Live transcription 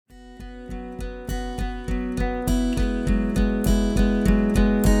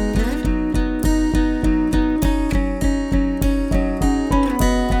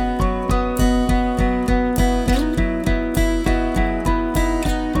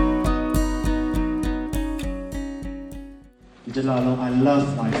I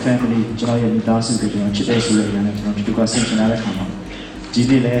love my family.ကျွန်တော်ရဲ့မိသားစုတွေကျွန်တော်ချစ်တဲ့ဆိုတဲ့အရာနဲ့ကျွန်တော်ဒီကဆင်ခြင်လာတဲ့ခါ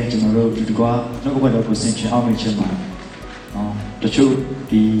မှာဒီနေ့လည်းကျွန်တော်တို့ဒီကနှုတ်ကပတ်တော်ကိုဆင်ခြင်အောင်မြင်ချင်ပါတယ်။တချို့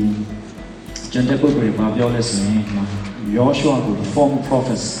ဒီကျန်တဲ့ပုဂ္ဂိုလ်တွေဘာပြောလဲဆိုရင်ယောရှုကို former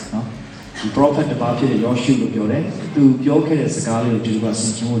prophets နော်ဒီ prophet တပါးဖြစ်တဲ့ယောရှုလို့ပြောတယ်။သူပြောခဲ့တဲ့စကားလေးကိုဒီကဆ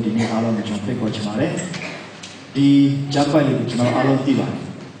င်ခြင်ဖို့ဒီနေ့အားလုံးကိုကျွန်တော်ဖိတ်ခေါ်ချင်ပါတယ်။ဒီဂျာပိုင်လေးကိုကျွန်တော်အားလုံးသိပါတယ်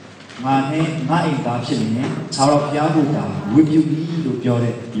။ငါနဲ့ငါအိမ်သားဖြစ်နေခြားတော့ဘုရားကိုတာဝိပုပြီးလို့ပြော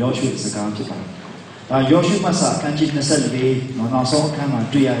တဲ့ယောရှုစကားဖြစ်ပါတယ်။ဒါယောရှုမဆာအခန်းကြီး24နောက်ဆုံးအခန်း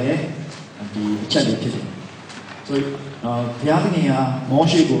မှာတွေ့ရတဲ့ဒီအချက်တွေဖြစ်တယ်။ဆိုတော့ဘုရားသခင်ကမော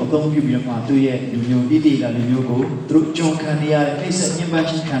ရှေကိုအသုံးပြုပြီးတော့မှသူ့ရဲ့လူမျိုးဣတိလလူမျိုးကိုသူတို့ကြုံခံနေရတဲ့အိဆက်ညှဉ်းပ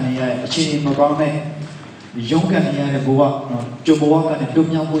န်းခြင်းခံနေရတဲ့အခြေအနေမကောင်းတဲ့ရုန်းကန်နေရတဲ့ဘဝကြုံဘဝကနေလွတ်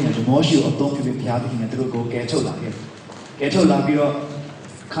မြောက်ဖို့ရန်မောရှေကိုအသုံးပြုပြီးဘုရားသခင်ကသူတို့ကိုကယ်ထုတ်လာခဲ့တယ်။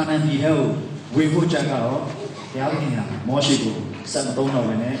ကယ်ထုတ်လာပြီးတော့ခါနန်ပြည်ထဲကိုဝင်ဖို့ကြက်ကတော့ဘုရားသခင်ကမောရှေကိုစက်မသုံးတော့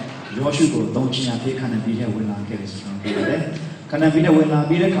ဘဲနဲ့ယောရှုကိုသုံးချင်ရဖြစ်ခါနန်ပြည်ထဲဝင်လာခဲ့တယ်ဆိုတော့ပြောတယ်။ခါနန်ပြည်ထဲဝင်လာ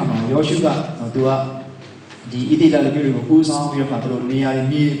ပြီးတဲ့အခါမှာယောရှုကသူကဒီဣတိလလူမျိုးတွေကိုပူဆောင်ပြီးတော့သူတို့နေရာတွေ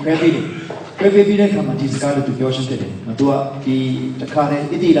မြေခွဲပေးတယ်။ခွဲပေးပြီးတဲ့အခါမှာဒီစကားကိုသူပြောရှင်းဖြစ်တယ်။သူကဒီတခါတည်း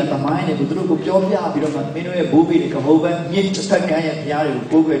ဣတိလသမိုင်းတွေကိုသူတို့ကိုပြောပြပြီးတော့မင်းတို့ရဲ့ဘိုးဘေးတွေကဟိုဘက်မြစ်တစ်ဖက်ကမ်းရဲ့ဘုရားတွေကို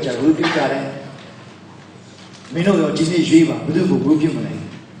ပို့ခဲ့ကြဝိပုကြတယ်။မင်းတို့ရောဒီနေ့ရွေးပါဘယ်သူကိုဝိပုမလဲ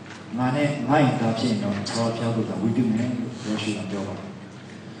။ငါနဲ့ငါ့ရင်သားဖြစ်ရင်တော့ခြောက်ဖျားဖို့ကဝိပုမယ်လို့ပြောရှိတာပြောပါ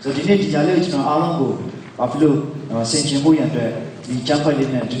။ဆိုဒီနေ့ဒီကြားလေးကျွန်တော်အားလုံးကိုဘာဖြစ်လို့ဆင်ခြင်ဖို့ရတဲ့ဒီဂျပ်ပိုက်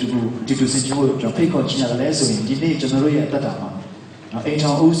လေးနဲ့ဒီတူဆင်ခြင်ဖို့ကျွန်တော်ဖိတ်ခေါ်ချင်ရတယ်လဲဆိုရင်ဒီနေ့ကျွန်တော်တို့ရဲ့အသက်တာမှာအိမ်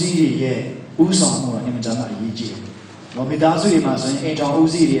ထောင်ဦးစီးတွေရဲ့ဥဆောင်မှုကအင်မတန်အရေးကြီးတယ်။မိသားစုတွေမှာဆိုရင်အိမ်ထောင်ဦး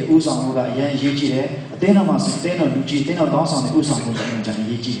စီးတွေရဲ့ဥဆောင်မှုကအရင်အရေးကြီးတယ်။အသင်းတော်မှာဆိုရင်အသင်းတော်လူကြီးအသင်းတော်ကောင်းဆောင်တဲ့ဥဆောင်မှုကအင်မတန်အ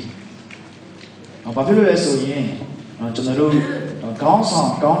ရေးကြီးတယ်။ဘာဖြစ်လို့လဲဆိုရင်ကျွန်တော်တို့ကောင်းဆောင်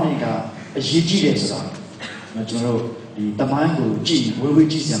ကောင်းတွေကအရေးကြီးတယ်ဆိုတာကျွန်တော်တို့ဒီတမိုင်းကိုကြည့်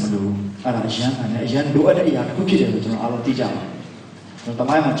ဝေးကြည့်စရာမလိုဘူး။အဲ့ဒါအရန်နဲ့အရန်လိုအပ်တဲ့အရာတစ်ခုဖြစ်တယ်လို့ကျွန်တော်အားလုံးသိကြပါတယ်။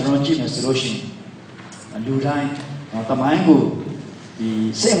တမိုင်းမှာကျွန်တော်ကြည့်မယ်ဆိုလို့ရှိရင်လူတိုင်းတမိုင်းကို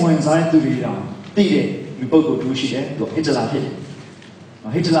ဒီစိတ်ဝင်စားတဲ့သူတွေတောင်သိတဲ့လူပုဂ္ဂိုလ်တူရှိတယ်သူဟစ်တလာဖြစ်တယ်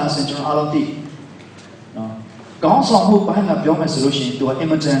ဟစ်တလာဆိုကျွန်တော်အားလုံးသိနော်ကောင်းဆောင်မှုပိုင်းကပြောမယ်ဆိုလို့ရှိရင်သူကအင်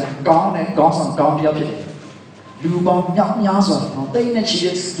မတန်ကောင်းတဲ့ကောင်းဆောင်ကောင်းတရားဖြစ်တယ်လူပေါင်းမြောက်များစွာတိတ်နဲ့ချီ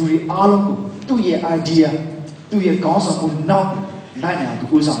တဲ့သူတွေအားလုံးကိုသူ့ရဲ့ idea သူ့ရဲ့ကောင်းဆောင်မှုနောက်လိုက်နေ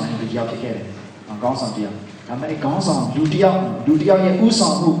အောင်သူဥဆောင်နိုင်တဲ့တရားဖြစ်ခဲ့တယ်ကောင်းဆောင်တရားဒါပေမဲ့ကောင်းဆောင်လူတယောက်ရဲ့ဥ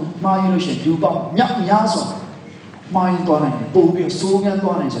ဆောင်မှုမှားရလို့ရှိရင်လူပေါင်းမြောက်များစွာမိုင်းသွားနိုင်ပုံပြီးစိုးငန်း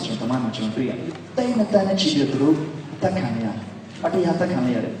သွားနိုင်ဆိုကျွန်တော်တမန်မှာကျွန်တော်တွေ့ရတယ်။တိတ်နဲ့တန်းနဲ့ချီပြီးသူတို့တက်ခံရတယ်။အတရားတက်ခံ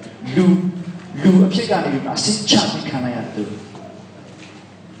ရတယ်။လူအဖြစ်ကနေပြီးအစစ်ချပြီးခံရရတယ်သူ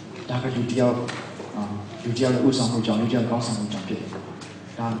။ဒါကလူတယောက်ရဲ့ဥဆောင်မှုကြောင့်လူတယောက်ကောင်းဆောင်မှုကြောင့်ဖြစ်တယ်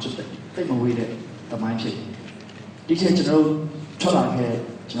။ဒါကျတိတ်မဝေးတဲ့တမိုင်းဖြစ်တယ်။ဒီချိန်ကျွန်တော်ထွက်လာ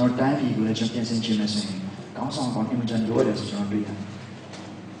ခဲ့ကျွန်တော်တိုင်းပြည်ကိုလည်းကျွန်တော်ပြင်ဆင်ခြင်းနဲ့ဆိုရင်ကောင်းဆောင်ကောင်းအင်မတန်လိုရတယ်ဆိုကျွန်တော်တွေ့ရတယ်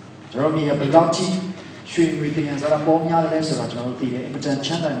။ကျွန်တော်မြေဘယ်လောက်ကြီးရွှေငွေတင်ရစားပေါ်များတယ်ဆိုတာကျွန်တော်တို့သိတယ်အင်မ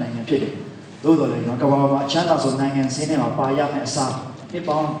တန်ချမ်းသာနိုင်ငံဖြစ်တယ်။သို့တော်လည်းကမ္ဘာမှာချမ်းသာဆုံးနိုင်ငံစင်းထဲမှာပါရမယ့်အစားနှစ်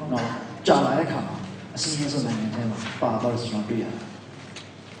ပေါင်းကြာလာတဲ့ခါမှာအစင်းရဆုံးနိုင်ငံထဲမှာပါတော့ကျွန်တော်တွေ့ရတယ်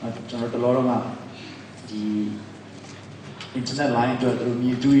။ကျွန်တော်တော်တော်ကဒီ internet line တို့သူ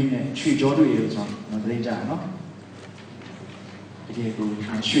မြေတူးရင်းနဲ့ရွှေကြောတွေလို့ကျွန်တော်သိကြရနော်။ဒီ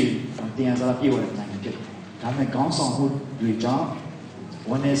ကိုရွှေတင်ရစားပြေဝတဲ့နိုင်ငံဖြစ်တယ်။ဒါပေမဲ့ခေါင်းဆောင်မှုတွေကြော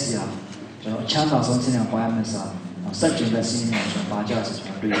င့်ဝန်နေစရာကျွန်တော်အချမ်းသာဆုံးစင်းရပွားရမယ်ဆိုတော့စက်ကျင်တဲ့စင်းရကျွန်တော်ပါကြဆိုကျွန်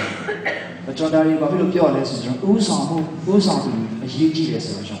တော်တွေ့ရတယ်။ကျွန်တော်ဒါတွေဘာဖြစ်လို့ပြောရလဲဆိုကျွန်တော်ဥဆောင်သူအရေးကြီးတယ်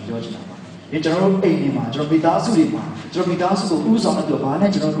ဆိုတော့ကျွန်တော်ပြောချင်တာပါ။ဒီကျွန်တော်တို့အိမ်တွေမှာကျွန်တော်မိသားစုတွေမှာကျွန်တော်မိသားစုကိုဥဆောင်တဲ့သူဘာနဲ့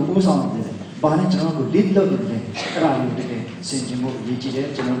ကျွန်တော်တို့ဥဆောင်နေတယ်။ဘာနဲ့ကျွန်တော်တို့ lead လုပ်နေတယ်။အဲ့ဒါလေးတကယ်စင်ကြင်ဖို့အရေးကြီးတယ်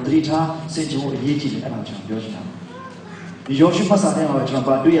ကျွန်တော်သတိထားစင်ကြင်ဖို့အရေးကြီးတယ်အဲ့ဒါကျွန်တော်ပြောချင်တာပါ။ဒီယောရှုဖတ်စာထဲမှာ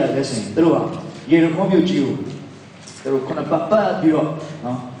ကျွန်တော်ပါတွေ့ရတဲ့ဆိုရင်သူတို့ကယေရုခေါမြို့ကြီးကိုသူတို့ခုန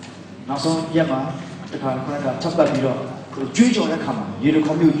ပတ်ပြီးတော့နော်နောက်ဆုံးရက်မှာတခါခဏထပ်ပတ်ပြီးတော့ကျွေးကြော်တဲ့ခါမှာရေတ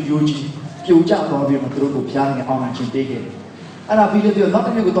ခေါမျိုးရိုးကြီးပြိုကျသွားပြီးမှသူတို့ကိုဖျားနေအောင်နိုင်ခြင်းပေးခဲ့တယ်။အဲ့ဒါပြီးတော့နောက်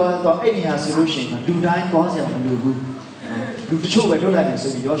တစ်နေ့ကိုတော့အဲ့နေရာဆိုလို့ရှိရင်လူတိုင်းသွားစရာမလိုဘူး။လူတချို့ပဲထွက်လိုက်တယ်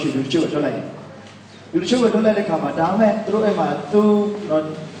ဆိုပြီးရောရှိလူတချို့ပဲထွက်လိုက်တယ်။လူတချို့ပဲထွက်လိုက်တဲ့ခါမှာဒါမဲ့သူတို့အဲ့မှာသူ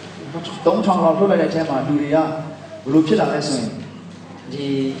3000လောက်ထွက်လိုက်တဲ့အချိန်မှာလူတွေကဘယ်လိုဖြစ်လာလဲဆိုရင်ဒီ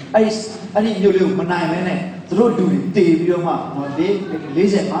အဲ့ဒီမျိုးလေးကိုမနိုင်မဲနဲ့သူတို့လူတွေတည်ပြီးတော့မှ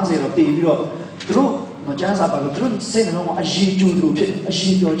40 50တော့တည်ပြီးတော့သူတို့ကျန်းစာပါလို့သူတို့စိတ်နှလုံးကအရေးကျူးသူတို့ဖြစ်အ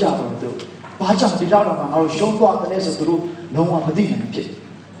ရေးပြောကြတော့သူဘာကြောင့်ဒီလောက်တော့ငါတို့ရှုံးသွားတယ်ဆိုသူတို့လုံးဝမသိ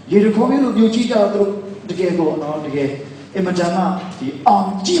နိုင်ဖြစ်ရေတခေါမျိုးလိုမျိုးကြီးကြတော့သူတို့တကယ်ကိုတကယ်အင်မတန်မှဒီ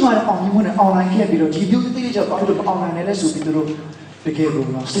အောင်ကြည့်မှလည်းအောင်မြင်မှုနဲ့ online ခဲ့ပြီးတော့ဒီမျိုးသေးသေးကြောင့်ဘာလို့အောင်နိုင်လဲဆိုပြီးသူတို့ Perché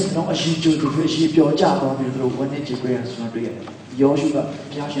se non aggiungo di questi pioggiato mi trovo nei ci quei sono due io sciuga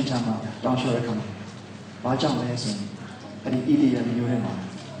piace insomma da sciore come va già me sono di idea di io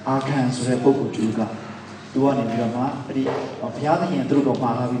ma a can sulle poco giuga due anni prima ma di piace che trovo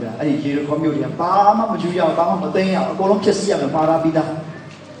ma la vita e di come io ba ma giuga ba ma te a colon che sia ma la vita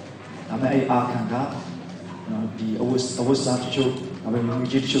a me a can ga di awasa ciò avevo mi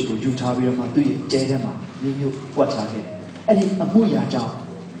ci ciò giù ta bi ma tu je de ma ni quat ta cheအဲ့ဒီအမှုရာကြောင့်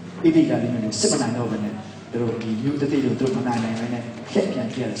ဣတိကလေးမျိုးစစ်မနိုင်တော့ဘဲနဲ့သူတို့ဒီမျိုးတတိတို့သူတို့မနိုင်နိုင်ဘဲနဲ့ခက်ပြန်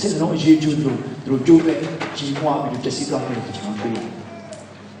ပြရတယ်စစ်လုံးအရေးကျိုးသူတို့ကျိုးပဲကြီးမွားပြီးတက်စီသွားတယ်ကျွန်တော်တွေ့ရတယ်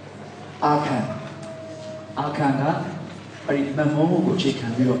အာခံကအဲ့ဒီမမုန်းမှုကိုအခြေခံ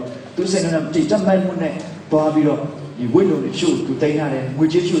ပြီးတော့သူစိတ်နဲ့တိတ်တမိုက်မှုနဲ့သွားပြီးတော့ဒီဝိလုံတွေချို့သူတိတ်ထားတယ်ငွေ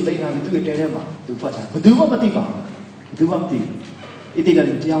ကြေးချို့တိတ်ထားပြီးသူ့ရဲ့တဲထဲမှာသူဖတ်တာဘယ်သူမှမသိပါဘူးဣတိက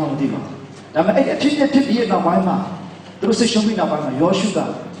လေးတရားမှမသိပါဘူးဒါပေမဲ့အဲ့ဒီအဖြစ်ပြီးနောက်ပိုင်းမှာသူတို့စိတ်ရှုံးပြီးနောက်ပိုင်းမှာယောရှုကဘု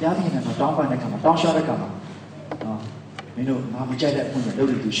ရားသခင်နဲ့တောင်းပန်တဲ့အခါမှာတောင်းရှာတဲ့အခါမှာမင်းတို့ငါမကြိုက်တဲ့အမှုတွေလုပ်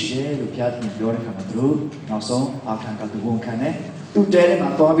လို့ရှိတယ်လို့ဘုရားသခင်ပြောတဲ့အခါမှာသူတို့နောက်ဆုံးအာခံကသူဝန်ခံတယ်သူတဲထဲမှာ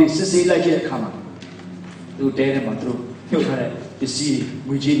သွားပြီးစစ်ဆေးလိုက်တဲ့အခါမှာသူတဲထဲမှာသူတို့မြုပ်ထားတဲ့ပစ္စည်း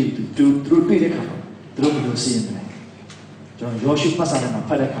ငွေကြေးတွေသူတို့တွေ့တဲ့အခါမှာသူတို့ဘယ်လိုစီရင်မလဲကျွန်တော်ယောရှုမှတ်စာထဲမှာဖ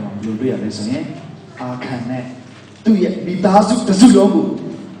တ်တဲ့အခါမှာဘယ်လိုတွေ့ရလဲဆိုရင်အာခံနဲ့သူ့ရဲ့မိသားစုတစုလုံးကို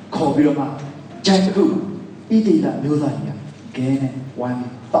ခေါ်ပြီးတော့မှဂျိုင်းတစ်ခုဣတိလမျိုးသားကြီးကဂဲနဲ့ဝိုင်း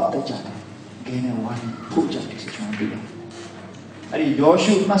ပြီးတောက်တက်ကြတယ်ဂဲနဲ့ဝိုင်းပြီးဖုတ်ကြတယ်ဆိုကျွန်တော်တွေ့တယ်အဲ့ဒီယော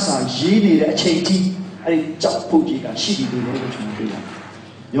ရှုမှတ်စာရေးနေတဲ့အချိန်ကြီးအဲ့ဒီကြောက်ဖုတ်ကြီးကရှိနေတယ်လို့ကျွန်တော်တွေ့ရတယ်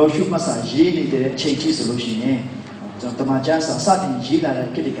ယောရှုမှတ်စာရေးနေတဲ့အချိန်ကြီးဆိုလို့ရှိရင်ကျွန်တော်တမန်ကျမ်းစာစတင်ရေးလာတဲ့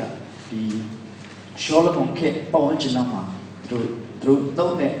ကိတိကဒီရှောလမုန်ခေပေါင်းချင်မှာသူ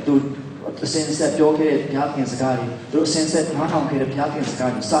သုံးတဲ့သူအစင်ဆက်ပြောခဲ့တဲ့ဘုရားခင်စကားတွေသူအစင်ဆက်နားထောင်ခဲ့တဲ့ဘုရားခင်စ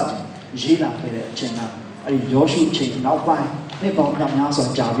ကားတွေစတင်ရေးလာခဲ့တဲ့အချိန်ကအဲ့ဒီယောရှုချိန်နောက်ပိုင်းနှစ်ပေါင်းများစွာ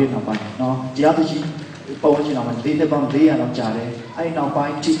ကြာပြီးနောက်ပိုင်းနော်တရားသူကြီးပုံချင်အောင်၄နှစ်ပေါင်း400လောက်ကြာတယ်အဲ့ဒီနောက်ပို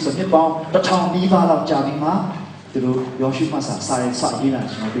င်းချိန်ဆိုနှစ်ပေါင်း1000နီးပါးလောက်ကြာပြီးမှသူတို့ယောရှုမှစာရေးလာ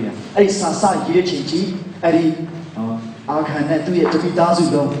ကျွန်တော်တွေ့ရတယ်အဲ့ဒီစာရေးတဲ့ချိန်ကြီးအဲ့ဒီအာခန်နဲ့သူ့ရဲ့တပိသားစု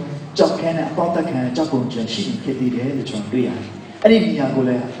လုံးကြောက်ခဲနဲ့အပေါက်တက်ခံကြောက်ကုန်ကြရှိနေဖြစ်သေးတယ်လို့ကျွန်တော်တွေ့ရတယ်အဲ့ဒီနေရာကိုလ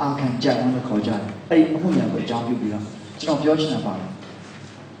ည်းအာခံကြိုက်အောင်လို့ခေါ်ကြတယ်အဲ့ဒီအမှုညာကိုအကြောင်းပြုပြီးတော့ကျွန်တော်ပြောချင်တာပါတယ်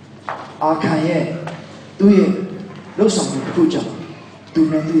အာခံရဲ့သူ့ရဲ့လှုပ်ဆောင်မှုတစ်ခုကြောင့်သူ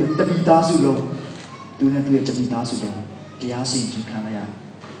နဲ့သူ့ရဲ့တပိသားစုလုံးတရားစီရင်ခံရ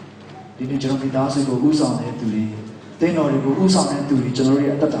ဒီနေ့ကျွန်တော်မိသားစုကိုဥဆောင်တဲ့သူတွေတင်းတော်တွေကိုဥဆောင်တဲ့သူတွေကျွန်တော်တို့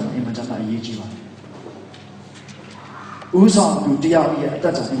ရဲ့အသက်တာမှာအင်မတန်အရေးကြီးပါတယ်ဥဆောင်သူတယောက်ရဲ့အသ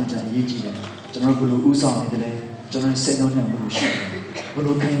က်တာအင်မတန်အရေးကြီးတယ်ကျွန်တော်တို့ဘယ်လိုဥဆောင်နေတယ်လဲကျွန်တော်စိတ်နှလုံးနဲ့ဘယ်လိုရှိတယ်ဘယ်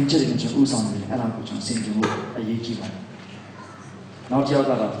လိုခံယူချက်တွေနဲ့ကျွန်တော်ဥဆောင်နေတယ်အဲ့ဒါကိုကျွန်တော်စဉ်းစားဖို့အရေးကြီးပါတယ်နောက်တစ်ယောက်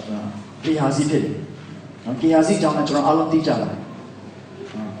ကတော့ကေဟာစီဖြစ်တယ်နော်ကေဟာစီကြောင့်လည်းကျွန်တော်အားလုံးသိကြပါတယ်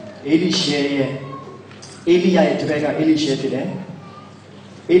အေလိရှေရဲ့အေလိယရဲ့တပည့်ကအေလိရှေဖြစ်တယ်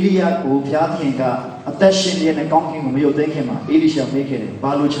အေလိယကိုဘုရားသခင်ကအသက်ရှင်နေတဲ့ကောင်းကင်ကိုမယုတ်သိမ်းခင်မှာအေလိရှေမေးခဲ့တယ်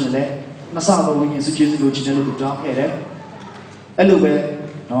ဘာလို့ချင်လဲမဆဘဝိညာဉ်စုကျေးဇူးလိုချင်တယ်လို့သူတောင်းခဲ့တယ်အဲ့လိုပဲ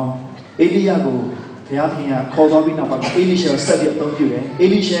နော်အေလိယကိုဘုရားသခင်ကခေါ်သွားပြီးနောက်ပိုင်းအေလိရှေကိုဆက်ပြီးအသုံးပြုတယ်အေ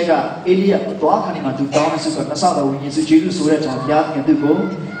လိရှေကအေလိယကိုသွားခါနေမှာသူတောင်းတဲ့ဆုကမဆဘဝိညာဉ်စုကျေးဇူးဆိုတဲ့ကြောင့်ဘုရားသခင်သူ့ကို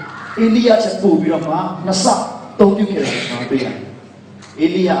အေလိယချက်ပို့ပြီးတော့မှမဆသုံးပြုခဲ့တယ်ကျွန်တော်တွေ့ရတယ်အေ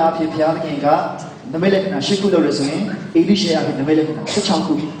လိယအဖြစ်ဘုရားသခင်ကနမိတ်လက္ခဏာ၈ခုလို့ရဆိုရင်အေလိရှေအဖြစ်နမိတ်လက္ခဏာ16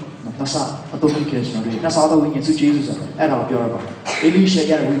ခုမဆအသုံးပြုခဲ့တယ်ကျွန်တော်တွေ့နဆာတော်ဝိညာဉ်စုကျေးဇူးဆိုအဲ့ဒါကိုပြောရပါအေလိရှေ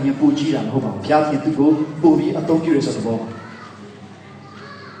ရဲ့ဝိညာဉ်ပူကြီးတာမဟုတ်ပါဘူးဘုရားသခင်သူ့ကိုပို့ပြီးအသုံးပြုရဆိုတဲ့ဘော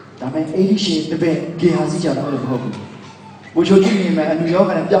ဒါပေမဲ့အေလိရှေတပည့်ဂေဟာစီကြတော့လည်းမဟုတ်ဘူးဘုချိုကြီးနေမယ်အနုယော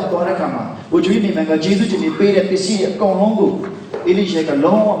ဂနဲ့ပျောက်သွားတဲ့ခါမှာဘုချိုကြီးနေမယ်ကဂျေဇုရှင်နေပေးတဲ့ပစ္စည်းအကုန်လုံးကိုအေလိရှေက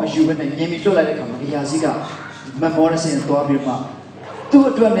လုံးဝမယူဘဲနဲ့ညင်ပြီးလွတ်လိုက်တဲ့ခါမှာဂေဟာစီကမမောရစင်သွားပြီးမှသူ့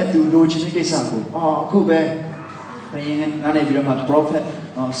အတွက်နဲ့သူလိုချင်တဲ့ကိစ္စကိုအခုပဲဘယ်ရင်ငါနေပြီးတော့မှ prophet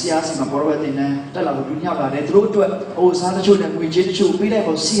ဆရာစီမှာ prophet တင်တယ်တက်လာလို့ညှောက်လာတယ်သူတို့အတွက်စားတချို့နဲ့ငွေကြေးတချို့ပေးလိုက်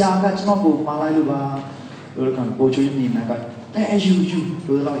ပေါ့ဆရာကကျွန်တော်ကိုမှာလိုက်လို့ပါလို့ကဘိုးချိုးနေမှာကယူ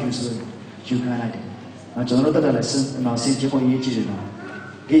လို့တော့ယူဆိုယူခိုင်းလိုက်တယ်ကျွန်တော်တို့တက်တယ်ဆင်ချင်းပေါ်ရေးကြည့်တယ်နော်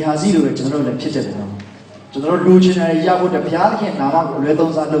ဂေဟာစီလိုပဲကျွန်တော်တို့လည်းဖြစ်တယ်နော်ကျွန်တော်တို့လိုချင်တယ်ရဖို့တဘုရားသခင်နာမကိုအလွဲ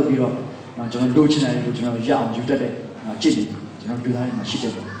သုံးစားလုပ်ပြီးတော့ကျွန်တော်လိုချင်တယ်လို့ကျွန်တော်ရအောင်ယူတတ်တဲ့ကြည့်တယ်ကျွန်တော်ပြောထားတယ်မှာရှိတ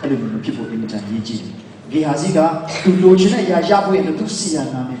ယ်အဲ့လိုမျိုးဖြစ်ဖို့အင်မတန်ရေးကြည့်တယ်ဂေဟာစီကသူလိုချင်တဲ့ရဖို့ရင်သူစီယာ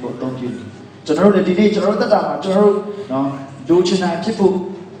နာမကိုအသုံးပြုတယ်ကျွန်တော်တို့လည်းဒီနေ့ကျွန်တော်တို့တက်တာမှာကျွန်တော်တို့လိုချင်တာဖြစ်ဖို့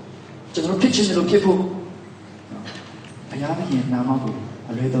ကျွန်တော်ဖြစ်ချင်တယ်လို့ဖြစ်ဖို့ဘုရားသခင်နာမကို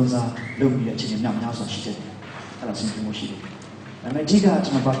အလွဲသုံးစားလုပ်ပြီးတဲ့အချိန်များများစွာရှိတယ်အဲ့ဒါစဉ်းစားမှုရှိတယ်ဒါပေမဲ့ဒီကကျွ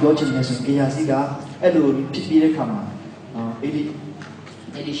န်တော်ပြောချင်တယ်ဆိုရင်ဂေဟာစီကအဲ့လိုဖြစ်ပြီးတဲ့ခါမှာအေ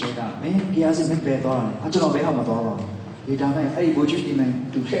လိရှေကမင်းဂေဟာစီမင်းပဲသွားတယ်ကျွန်တော်ဘယ်ဟာမှသွားပါဘူး ဒီဒါမဲ့အဲ့ဒီဘိုးချုပ်ဒီမဲ့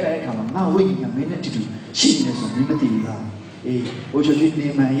သူထည့်လိုက်တဲ့အခါမှာငါဝိညာဉ်ကမင်းနဲ့တူတူရှိနေတယ်ဆိုရင်မသိဘူးလားအေးဘိုး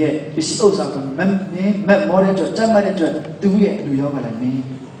ချုပ်ဒီမဲ့ရဲ့ပစ္စည်းဥစ္စာကမက်မော်တဲ့အတွက်စမ်းမတဲ့အတွက်သူ့ရဲ့အလူရောကလည်းမ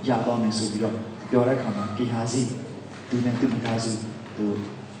င်းရသွားမယ်ဆိုပြီးတော့ပြောတဲ့အခါမှာဂေဟာစီသူနဲ့သူ့မိသားစုသူ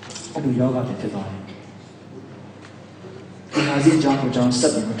အလူရောကလည်းဖြစ်သွားတယ်ဂေဟာစီအကြောင်းကိုကျွန်တော်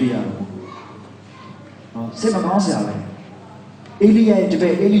ဆက်ပြီးမတွေ့ရဘူးစိတ်မကောင်းစရာပဲအေလိယရဲ့တပ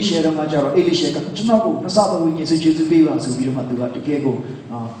ည့်အေလိရှေတော့မှကြတော့အေလိရှေကကျွန်တော်ကိုမစဘဝိညာဉ်စုကျေးဇူးပေးပါဆိုပြီးတော့မှသူကတကယ်ကို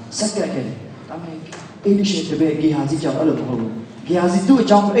ဆက်ကပ်ခဲ့တယ်ဒါပေမဲ့အေလိရှေတပည့်ဂေဟာစီကြောင့်အဲ့လိုမဟုတ်ဘူးဂေဟာစီသူ့အ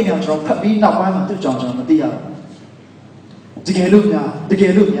ကြောင်းအဲ့ဒါကျွန်တော်ဖတ်ပြီးနောက်ပိုင်းမှာသူ့အကြောင်းကျွန်တော်မသိရဘူးတ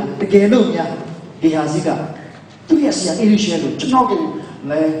ကယ်လို့များဂေဟာစီကသူ့ရဲ့ဆရာအေလိရှေလို့ကျွန်တော်ကို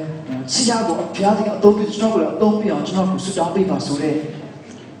လည်းဆရာကိုဘုရားသခင်အသုံးပြုကျွန်တော်ကိုလည်းအသုံးပြုအောင်ကျွန်တော်ကိုဆုတောင်းပေးပါဆို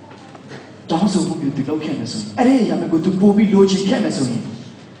တဲ့တောင်းဆိုမှုမျိုးဒီလောက်ခဲ့မယ်ဆိုရင်အဲ့ဒီအရာမျိုးကိုသူပို့ပြီးလိုချင်ခဲ့မယ်ဆိုရင်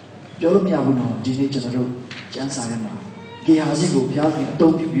ပြောလို့မရဘူးနော်ဒီနေ့ကျွန်တော်တို့ကျမ်းစာထဲမှာဂေဟာစီကိုဘုရားသခင်အ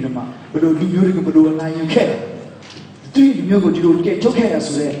သုံးပြုပြီးတော့မှဘယ်လိုလူမျိုးတွေကိုဘယ်လိုအနိုင်ယူခဲ့တယ်သူလူမျိုးကိုဒီလိုကဲထုတ်ခဲ့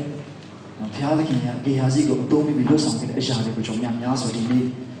ရဆိုတဲ့ဘုရားသခင်ကဂေဟာစီကိုအသုံးပြုပြီးလှုပ်ဆောင်ခဲ့တဲ့အရာတွေကိုကျွန်တော်များဆိုဒီနေ့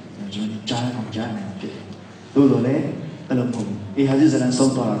ကျွန်တော်ကြားရအောင်ကြားနိုင်မှာဖြစ်တယ်သို့တော်လည်းအဲ့လိုမဟုတ်ဘူးဂေဟာစီဇလန်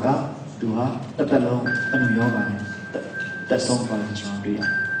ဆုံးသွားတာကသူဟာတစ်သက်လုံးအမှုရောပါနဲ့တက်ဆုံးသွားတယ်ကျွန်တော်တွေ့ရတ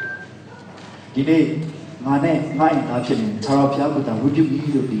ယ်ဒီနေ့ငါနဲ့ငါ့အိမ်သားဖြစ်နေသာရဘုရား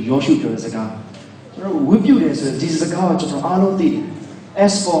ကိုတာဝိပုပြီးလို့ဒီယောရှုပြောတဲ့စကားကျွန်တော်ဝိပုတယ်ဆိုရင်ဒီစကားကိုကျွန်တော်အားလုံးသိတယ်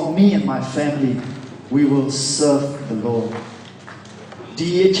As for me and my family we will serve the Lord ဒီ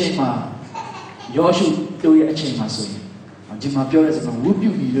အချိန်မှာယောရှုတို့ရဲ့အချိန်မှာဆိုရင်ဒီမှာပြောတဲ့စ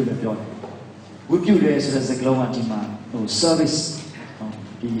ကားဝိပုပြီးလို့လည်းပြောတယ်ဝိပုတယ်ဆိုတဲ့စကားလုံးကဒီမှာဟို service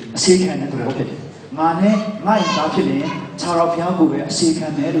ဒီအစေခံတဲ့သဘောဖြစ်တယ်ငါနဲ့ငါ့အိမ်သားဖြစ်နေသာရဘုရားကိုပဲအစေခံ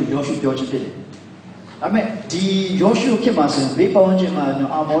တယ်လို့ယောရှုပြောချင်ဖြစ်တယ်ဒါပေမဲ့ဒီယောရှုဖြစ်မှာဆိုရင်ဘေးပေါင်းခြင်း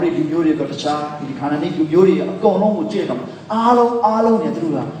မှာအာမောရိလူမျိုးတွေကတခြားဒီခါနာနိလူမျိုးတွေအကုန်လုံးကိုကြည့်ရတော့အားလုံးနဲ့သူ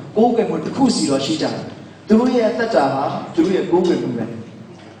တို့ကကိုယ်ကံကိုတစ်ခုစီတော့ရှိကြတယ်သူတို့ရဲ့အသက်တာဟာသူတို့ရဲ့ကိုယ်ကံကိုပဲ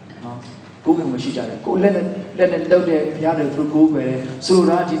နော်ကိုယ်ကံကိုရှိကြတယ်ကိုယ်လက်နဲ့တုပ်တဲ့ဘုရားတွေသူတို့ကိုယ်ပဲဆို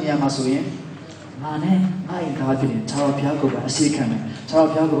တော့ဒီနေရာမှာဆိုရင်ငါနဲ့ငါ့အိမ်သားဖြစ်နေသာရဘုရားကိုပဲအစေခံတယ်သာရ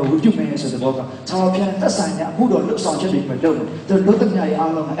ဘုရားကိုပဲဝိပုမယ်ဆိုတဲ့ဘောကသာရဘုရားသက်ဆိုင်တဲ့အမှုတော်လှုပ်ဆောင်ချက်တွေပဲလုပ်တယ်သူတို့တမညာ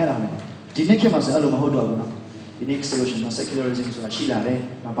ရေးအားလုံးကအဲ့ဒါပဲဒီနေ့ခေတ်မှာဆိုအဲ့လိုမဟုတ်တော့ဘူးနော်ဒီနေ့ solution မှာ secularism ဆိုတာရှိလာတယ်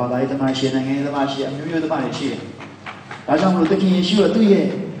။ဘာသာရေးသမားရှိနိုင်ငံရေးသမားရှိအမျိုးမျိုးသမားတွေရှိတယ်။ဒါကြောင့်မလို့သခင်ယေရှုကသူ့ရဲ့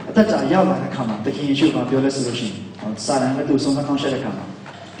အသက်တာရောက်လာတဲ့အခါမှာသခင်ယေရှုကပြောလဲဆိုလို့ရှိရင်စာရန်နဲ့သူဆုံးသကောင်းရှက်တဲ့အခါ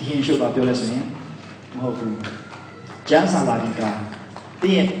မှာသခင်ယေရှုကပြောလဲဆိုရင်မဟုတ်ဘူး။ကျမ်းစာလာပြီးက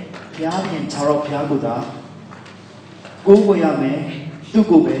တင်းရဲ့ဘုရားခင်ခြားတော်ဘုရားကိုသာကိုးကွယ်ရမယ်သူ့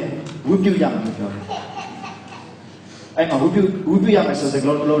ကိုပဲဝိပုရမယ်လို့ပြောတယ်။အဲ့မှာဝိပုရမယ်ဆိုတဲ့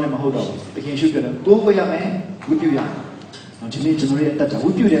global လုံးနဲ့မဟုတ်တော့ဘူးတခင်ရှုပြောတယ်ကိုယ်ကိုရမယ်ဝိပုရဒီနေ့ကျွန်တော်ရဲ့အတ္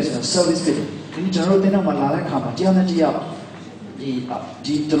တဝိပုတယ်ဆိုတာ service ဖြစ်တယ်ဒီနေ့ကျွန်တော်တို့တင်းတော့မှလာတဲ့ခါမှာတရားနဲ့တရား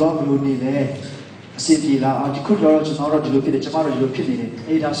ဒီတလောဘလိုနေလဲအစီပြေလာဒီခုတော့ကျွန်တော်တို့ဒီလိုဖြစ်တယ်ကျွန်တော်တို့ဒီလိုဖြစ်နေတယ်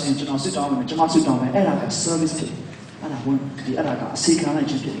အဲ့ဒါဆိုရင်ကျွန်တော်စစ်တောင်းမယ်ကျွန်မစစ်တောင်းမယ်အဲ့ဒါက service ဖြစ်တယ်အဲ့ဒါဝင်ဒီအဲ့ဒါကအစီခံ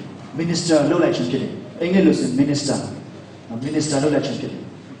လိုက်ခြင်းဖြစ်တယ် minister လုပ်လိုက်ခြင်းဖြစ်တယ်အင်္ဂလိပ်လိုဆို minister လုပ်လိုက်ခြင်းဖြစ်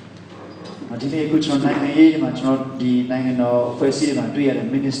တယ်ဒီနေ့အခုကျွန်တော်နိုင်ငံရေးမှာကျွန်တော်ဒီနိုင်ငံတော်အဖွဲ့အစည်းတွေမှာတွေ့ရတဲ့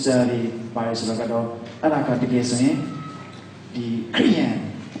minister တွေပါတယ်ဆိုတော့အဲ့ဒါကတကယ်ဆိုရင်ဒီခရိ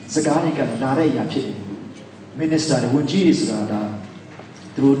ယန်စကားတွေကလာတဲ့အရာဖြစ်တယ် minister တွေဝန်ကြီးတွေဆိုတာဒါ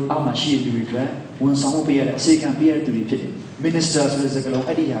သူတို့အောက်မှာရှိတဲ့လူတွေအတွက်ဝန်ဆောင်မှုပေးရတဲ့အစီအကံပေးရတဲ့သူတွေဖြစ်တယ် minister ဆိုတဲ့စကားလုံး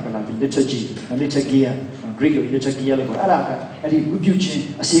အဲ့ဒီဟာကလာပြီး liturgy Greek liturgy လို့ခေါ်အဲ့ဒါကအဲ့ဒီဝိပုခြင်း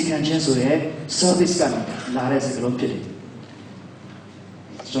အစီအကံခြင်းဆိုတဲ့ service ကလာတဲ့စကားလုံးဖြစ်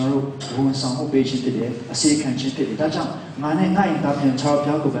တယ်ကျွန်တော်တို့ဝန်ဆောင်မှုပေးခြင်းဖြစ်တယ်အစီခံခြင်းဖြစ်တယ်ဒါကြောင့်ငါနဲ့ငါ့အိမ်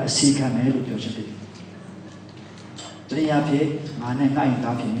သားပြန်ခြားဘုရားကိုပဲအစီခံမယ်လို့ပြောခြင်းဖြစ်တယ်တရားဖြစ်ငါနဲ့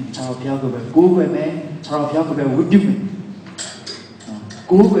ငါ့အိမ်သားပြန်ခြားဘုရားကိုပဲကိုးကွယ်မယ်ခြားဘုရားကိုပဲဝတ်ပြုမယ်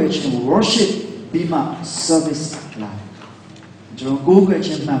ကိုးကွယ်ခြင်း worship ပြီးမှ service လာ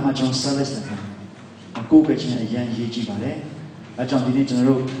ကျွန်တော်ကိုးကွယ်ခြင်းမှကျွန်တော် service လာကိုးကွယ်ခြင်းအရင်ရေးကြည့်ပါလေအဲကြောင့်ဒီနေ့ကျွန်တော်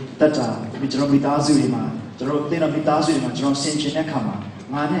တို့တက်တာကျွန်တော်မိသားစုတွေမှာကျွန်တော်တင်းတော်မိသားစုတွေမှာကျွန်တော်ဆင်ခြင်တဲ့အခါမှာ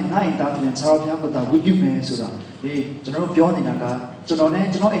ငါနဲ့ငါ့အိမ်သားပြန်ခြားဘုရားကိုတာဝိပုမယ်ဆိုတာဒီကျွန်တော်ပြောနေတာကကျွန်တော်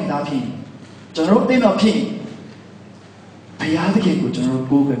နဲ့ကျွန်တော်အိမ်သားဖြစ်ကျွန်တော်တင်းတော်ဖြစ်ဘုရားသခင်ကို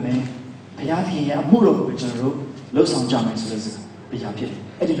ကျွန်တော်ကိုးကွယ်မယ်ဘုရားသခင်ရဲ့အမှုတော်ကိုကျွန်တော်လှုပ်ဆောင်ကြမယ်ဆိုတဲ့စကားဘုရားဖြစ်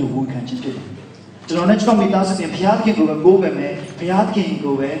တယ်အဲ့ဒီလိုဝန်ခံခြင်းဖြစ်တယ်ကျွန်တော်နဲ့ကျွန်တော်မိသားစုပြန်ဘုရားသခင်ကိုပဲကိုးကွယ်မယ်ဘုရားသခင်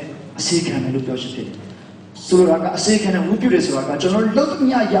ကိုပဲအစေခံမယ်လို့ပြောခြင်းဖြစ်တယ်ဆိုတာကအစေခံတဲ့ဝိပုတယ်ဆိုတာကကျွန်တော်လှုပ်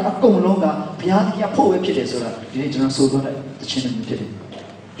မြရအကုန်လုံးကဘုရားသခင်ဖို့ပဲဖြစ်တယ်ဆိုတာဒီနေ့ကျွန်တော်ဆိုသွားတဲ့တခြင်းတွေဖြစ်တယ်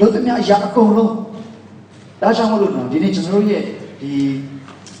လို့တမအရာအကုန်လုံးဒါကြောင့်မလို့နော်ဒီနေ့ကျွန်တော်တို့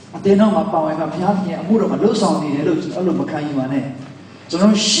ရဲ့ဒီအတင်းတော်မှာပါဝင်ကဘုရားရှင်အမှုတော်မှာလှုပ်ဆောင်နေတယ်လို့အဲ့လိုမခံယူပါနဲ့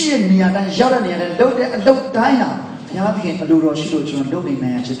ကျွန်တော်ရှိတဲ့နေရာတိုင်းရောက်တဲ့နေရာတိုင်းလှုပ်တဲ့အလုပ်တိုင်းဟာဘ ရားသခင်အလိုတော်ရှိလို့ကျွန်တော်လုပ်နေနို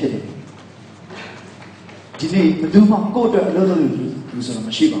င်ရခြင်းဖြစ်တယ်ဒီနေ့ဘယ်သူမှကိုယ့်အတွက်အလုပ်လုပ်လို့ဆိုတော့မ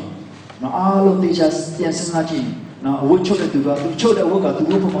ရှိပါဘူးနော်အားလုံးတေချာပြန်စဉ်းစားကြည့်နော်အဝတ်ချုပ်တဲ့သူကသူချုပ်တဲ့အဝတ်ကသူ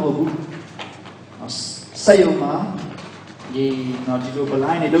ဝတ်ဖို့မဟုတ်ဘူးစက်ရုံမှာဒီနော်ဒီလိုဘ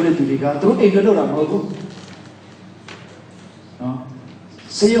လိုင်းနေလုပ်တဲ့သူတွေကသူတို့အိမ်လွတ်တာမဟုတ်ဘူးနော်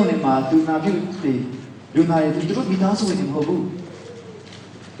စက်ရုံတွေမှာသူနာပြုတွေလူနာတွေသူတို့မိသားစုတွေမဟုတ်ဘူး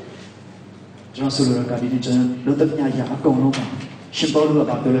ကျွန်တော်ဆိုလိုတာကဒီနေ့ကျွန်တော်လုပ်တဲ့ညရာအကုန်လုံးပါရှင်ပေါလုက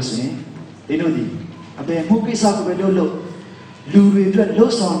ပြောလို့ဆိုရင်ဒီတို့ဒီအပေမှုကိစ္စကိုပဲလုပ်လူတွေအတွက်လှု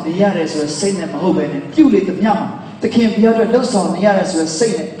ပ်ဆောင်နေရတယ်ဆိုတဲ့စိတ်နဲ့မဟုတ်ပဲနဲ့ပြုလေတဲ့မြတ်မှာသခင်ဘုရားအတွက်လှုပ်ဆောင်နေရတယ်ဆိုတဲ့စိ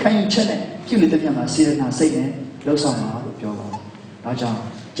တ်နဲ့ခံယူချက်နဲ့ပြုလေတဲ့မြတ်မှာစေတနာစိတ်နဲ့လှုပ်ဆောင်ပါလို့ပြောပါတယ်။ဒါကြောင့်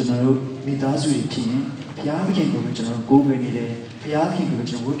ကျွန်တော်တို့မိသားစုတွေဖြစ်ရင်ဘုရားသခင်ကိုပဲကျွန်တော်တို့ကိုးကွယ်နေတယ်ဘုရားသခင်ကိုပဲ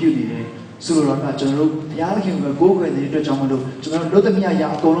ကျွန်တော်ဝတ်ပြုနေတယ်ဆိုတော့ကကျွန်တော်တို့ဘုရားသခင်ကိုပဲကိုးကွယ်နေတဲ့အတွက်ကြောင့်မလို့ကျွန်တော်တို့လွတ်သမျှရာ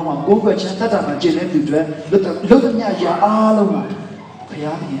အကုန်လုံးမှာကိုးကွယ်ခြင်းတတ်တာမှကျင့်တဲ့သူတွေလွတ်သမျှရာအားလုံးမှာဘု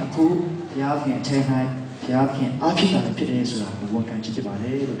ရားသခင်အခုဘုရားသခင်အထက်၌ဘုရားခင်အားဖြစ်တာလည်းဖြစ်တယ်ဆိုတာကိုဝန်ခံချင်ဖြစ်ပါတ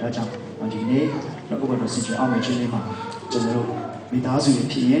ယ်လို့ဒါကြောင့်ဒီနေ့လောကဘတော်ဆင်ခြင်အောင်မယ့်ခြင်းလေးမှာကျွန်တော်တို့မိသားစုတွေ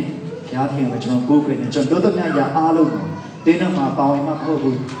ဖြစ်ရင်ဘုရားခင်ကိုကျွန်တော်ကိုးကွယ်နေကျွန်တော်တို့သမျှရာအားလုံးကိုတင်းတော့မှာပါဝင်မှာမဟုတ်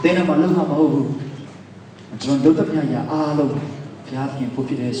ဘူးတင်းတော့မှာလုံမှာမဟုတ်ဘူးကျွန်တော်တို့သမျှရာအားလုံးဘုရားခင်ဖို့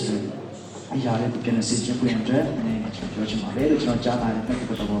ဖြစ်တယ်ဆိုတော့အရာလေးပြန်ဆင်ခြင်ပွင့်အတွက်ကျွန်တော်ပြောချင်ပါတယ်လို့ကျွန်တော်ကြားလာတဲ့ဘက်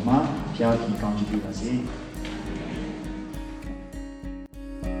ကတော့မှာဘုရားခင်ကောင်းချီးပေးပါစေ